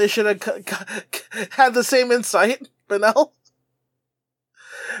had the same insight, Benel?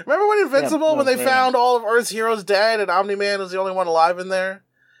 Remember when Invincible, when they found all of Earth's heroes dead and Omni-Man was the only one alive in there?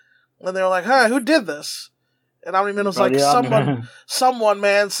 When they were like, "Huh, who did this?" And Omni-Man was like,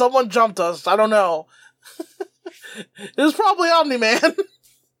 someone jumped us. I don't know. It was probably Omni-Man.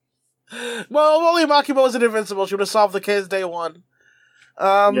 Well, if only Makima wasn't invincible, she would have solved the case day one.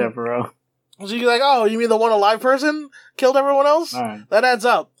 Yeah, bro. So you're like, oh, you mean the one alive person killed everyone else? All right. That adds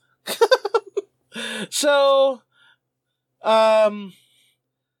up. So,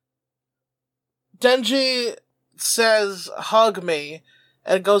 Denji says, hug me,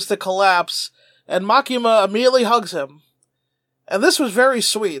 and goes to collapse, and Makima immediately hugs him. And this was very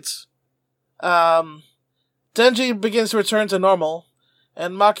sweet. Denji begins to return to normal,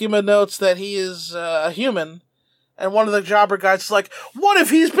 and Makima notes that he is a human, and one of the jobber guys is like, what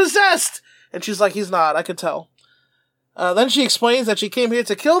if he's possessed? And she's like, he's not, I can tell. Then she explains that she came here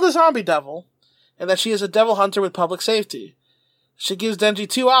to kill the zombie devil, and that she is a devil hunter with public safety. She gives Denji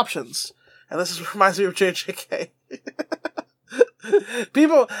two options, and this reminds me of JJK.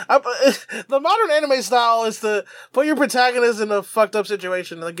 People, the modern anime style is to put your protagonist in a fucked up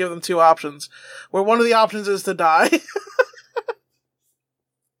situation and then give them two options, where one of the options is to die.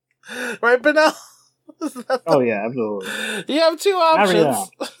 Right, Benel? Oh yeah, absolutely. You have two options.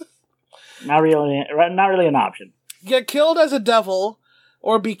 Not really an option. Get killed as a devil,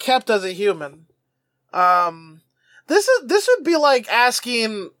 or be kept as a human. This would be like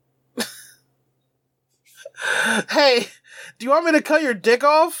asking, hey, do you want me to cut your dick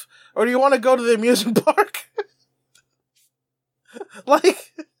off, or do you want to go to the amusement park?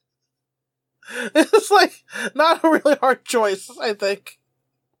 Like, it's like not a really hard choice, I think.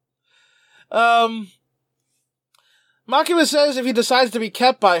 Makima says if he decides to be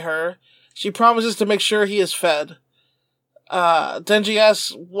kept by her, she promises to make sure he is fed. Denji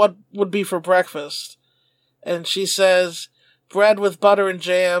asks what would be for breakfast, and she says bread with butter and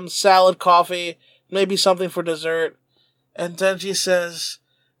jam, salad, coffee, maybe something for dessert. And Denji says,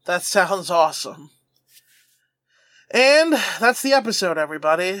 that sounds awesome. And that's the episode,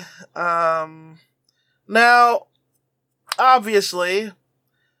 everybody. Now, obviously,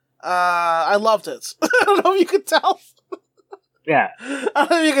 I loved it. I don't know if you could tell. Yeah. I don't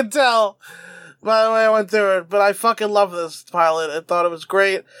know if you could tell by the way I went through it, but I fucking love this pilot. I thought it was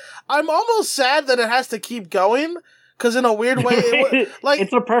great. I'm almost sad that it has to keep going, because in a weird way,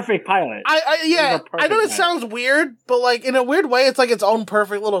 it's a perfect pilot. I know it sounds weird, but like in a weird way, it's like its own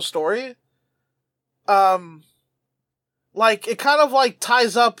perfect little story. Like it kind of like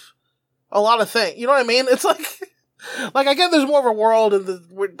ties up a lot of things. You know what I mean? It's like I get there's more of a world,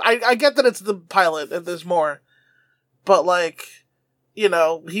 and I get that it's the pilot and there's more, but like, you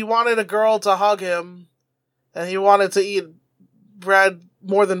know, he wanted a girl to hug him, and he wanted to eat bread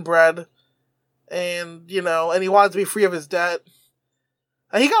more than bread. And, you know, and he wanted to be free of his debt.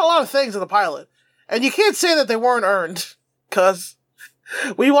 And he got a lot of things in the pilot. And you can't say that they weren't earned, because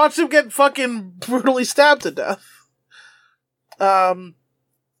we watched him get fucking brutally stabbed to death. But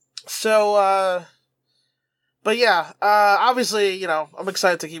yeah, obviously, you know, I'm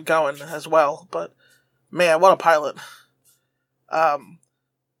excited to keep going as well, but man, what a pilot.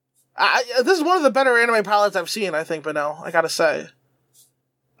 This is one of the better anime pilots I've seen, I think, Benel, I gotta say.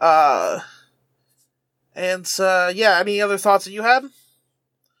 Yeah, any other thoughts that you had?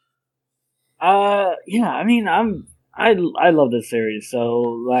 Yeah, I mean, I love this series, so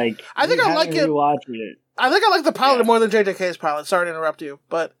like, I think I like it. Watching it. I think I like the pilot more than JJK's pilot. Sorry to interrupt you,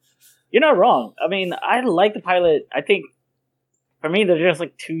 but you're not wrong. I mean, I like the pilot. I think for me, there's just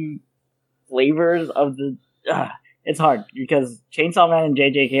like two flavors of the. It's hard because Chainsaw Man and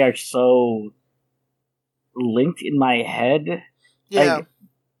JJK are so linked in my head. Yeah, like,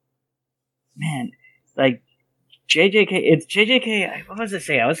 man. Like, it's JJK, what was I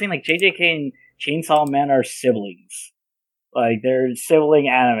saying? I was saying, like, JJK and Chainsaw Man are siblings. Like, they're sibling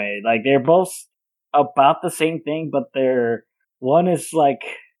anime. Like, they're both about the same thing, but one is more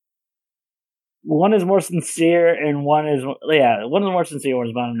sincere, and one is more sincere, one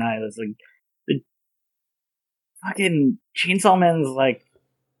is about an eye. It's like, the fucking Chainsaw Man's like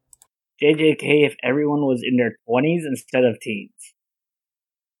JJK if everyone was in their 20s instead of teens.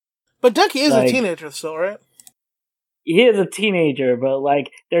 But Ducky is a teenager still, right? He is a teenager, but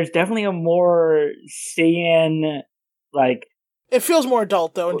like, there's definitely a more sane, like. It feels more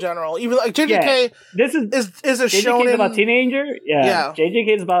adult though in general. Even like JJK, this is a shonen. JJK about teenager. Yeah.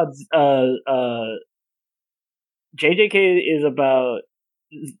 JJK is about JJK is about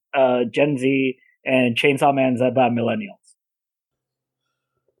Gen Z, and Chainsaw Man's about millennials.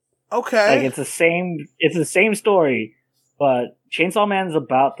 Okay, like it's the same story, but Chainsaw Man's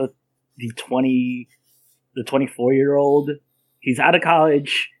about the 24-year-old. He's out of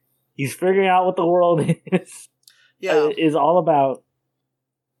college. He's figuring out what the world is all about,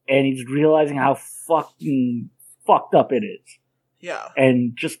 and he's realizing how fucking fucked up it is. Yeah,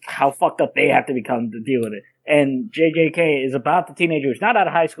 and just how fucked up they have to become to deal with it. And JJK is about the teenager who's not out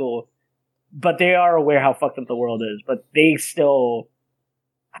of high school, but they are aware how fucked up the world is. But they still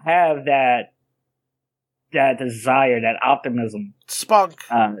have that desire, that optimism, spunk,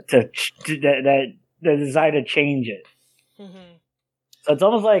 the desire to change it. Mm-hmm. So it's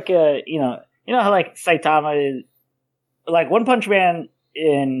almost like you know how like Saitama is like One Punch Man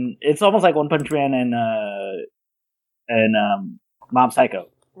it's almost like One Punch Man and Mob Psycho,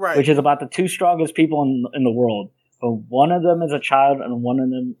 right? Which is about the two strongest people in the world, but one of them is a child and one of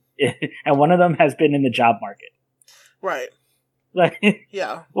them has been in the job market, right? Like,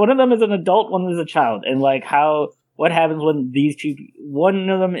 yeah, one of them is an adult, one is a child, and like what happens when these two? One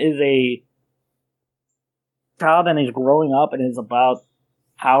of them is a child and is growing up and is about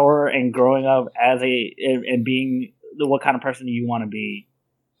power and growing up as and being what kind of person you want to be,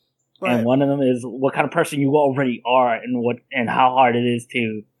 right. And one of them is what kind of person you already are and how hard it is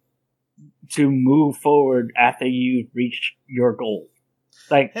to move forward after you've reached your goal.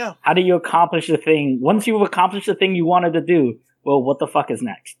 Like, How do you accomplish the thing once you've accomplished the thing you wanted to do? Well, what the fuck is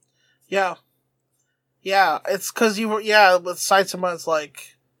next? Yeah, it's because with Saitama, it's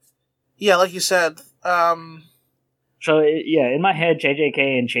like, like you said. So in my head,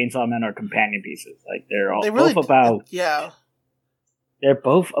 JJK and Chainsaw Man are companion pieces. Like they're both about they're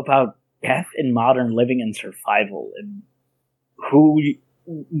both about death and modern living and survival and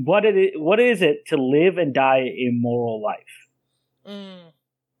what is it to live and die a moral life,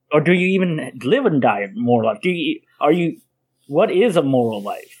 or do you even live and die a moral life? What is a moral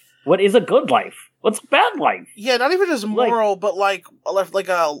life? What is a good life? What's a bad life? Yeah, not even just moral, but like a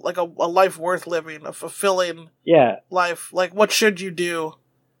life worth living, a fulfilling life. Like, what should you do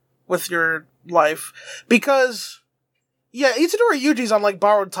with your life? Because, Itadori Yuji's on like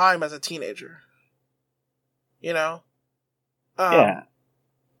borrowed time as a teenager. You know.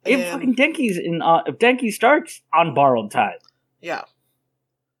 If fucking if Denki starts on borrowed time. Yeah.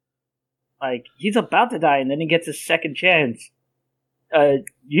 Like, he's about to die, and then he gets his second chance.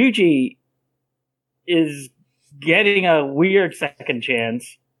 Yuji is getting a weird second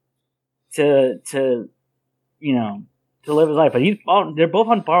chance to live his life, but they're both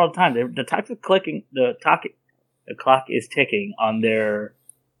on borrowed time. The clock is ticking on their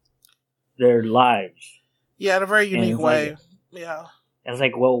lives. Yeah, in a very unique way. It's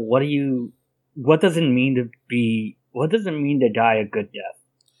like, well, what does it mean to die a good death?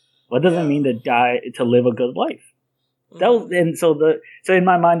 What does it mean to live a good life? So in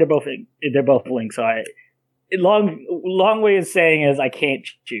my mind they're both linked. So long way of saying is I can't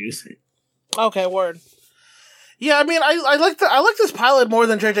choose. Okay, word. Yeah, I mean I like this pilot more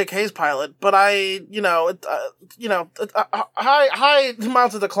than JJK's pilot, but high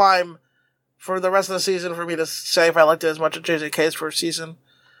mountain to climb for the rest of the season for me to say if I liked it as much as JJK's first season,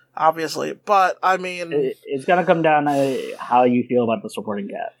 obviously. But I mean, it's gonna come down to how you feel about the supporting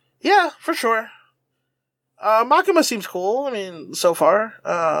cast. Yeah, for sure. Makima seems cool. I mean, so far.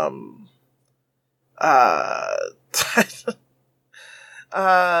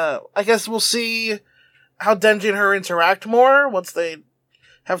 I guess we'll see how Denji and her interact more once they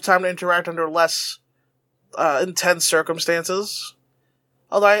have time to interact under less intense circumstances.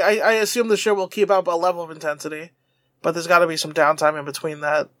 Although I assume the show will keep up a level of intensity, but there's got to be some downtime in between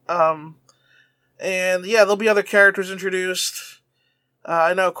that. And there'll be other characters introduced.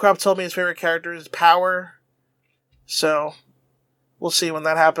 I know Krupp told me his favorite character is Power. So, we'll see when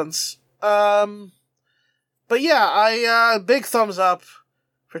that happens. But big thumbs up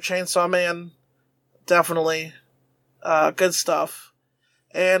for Chainsaw Man. Definitely. Good stuff.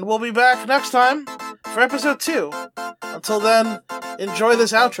 And we'll be back next time for episode 2. Until then, enjoy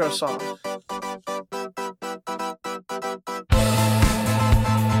this outro song.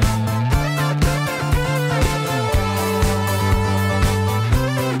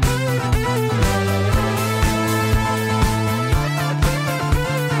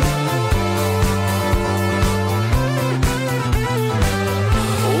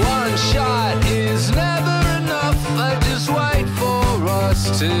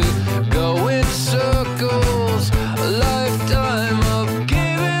 To go in circles, a lifetime of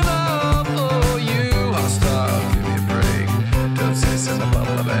giving up. Oh, you hostile, give me a break. Don't say something about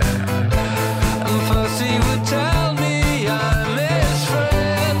the bed. And first he would tell me I'm his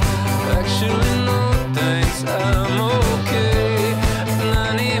friend. Actually, no thanks, I'm okay. And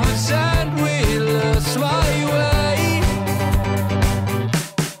then he would send we lost my way.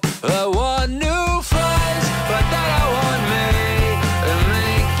 I want new friends, but then I want me.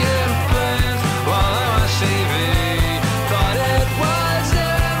 Make it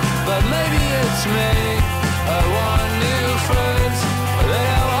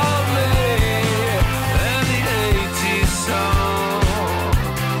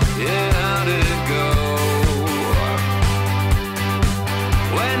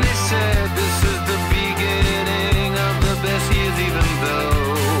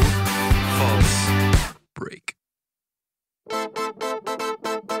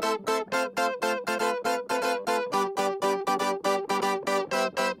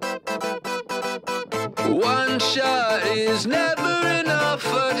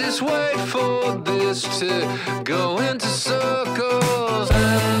just to go into circles,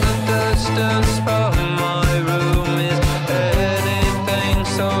 and the distance from my room is anything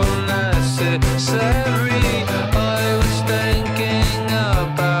so necessary. I was thinking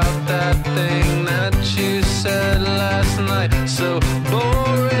about that thing that you said last night, so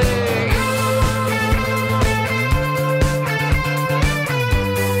boring.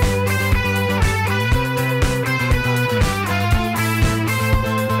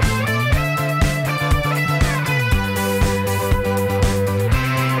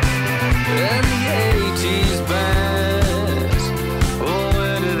 And the 80s bands, oh,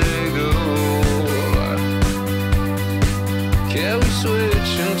 where do they go? Can we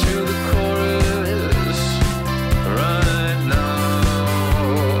switch into the chorus right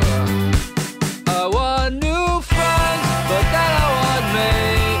now? I want new friends, but then I want me.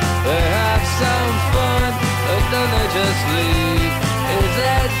 They have some fun, but then they just leave. Is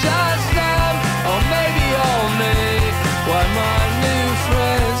it just them, or maybe all me? Why my new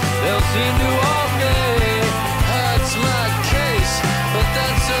friends, they'll seem to all me. Hurts my case, but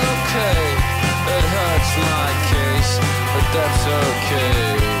that's okay. It hurts my case, but that's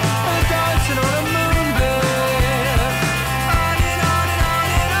okay. I'm dancing on a moonbeam, on and on and on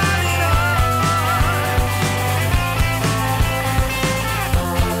and on and on.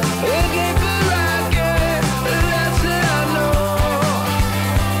 It ain't the racket, that's it I know.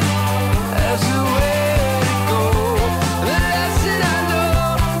 That's the way to go. That's it I know.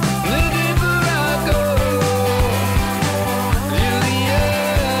 The deeper I go, to the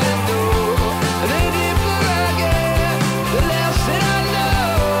end, oh. The deeper I get, the less that I know.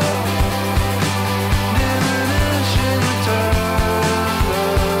 Diminishing return,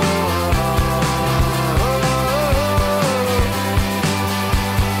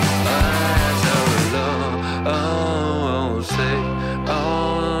 as I will say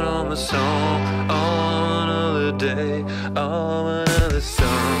on a song, on another day, on another song.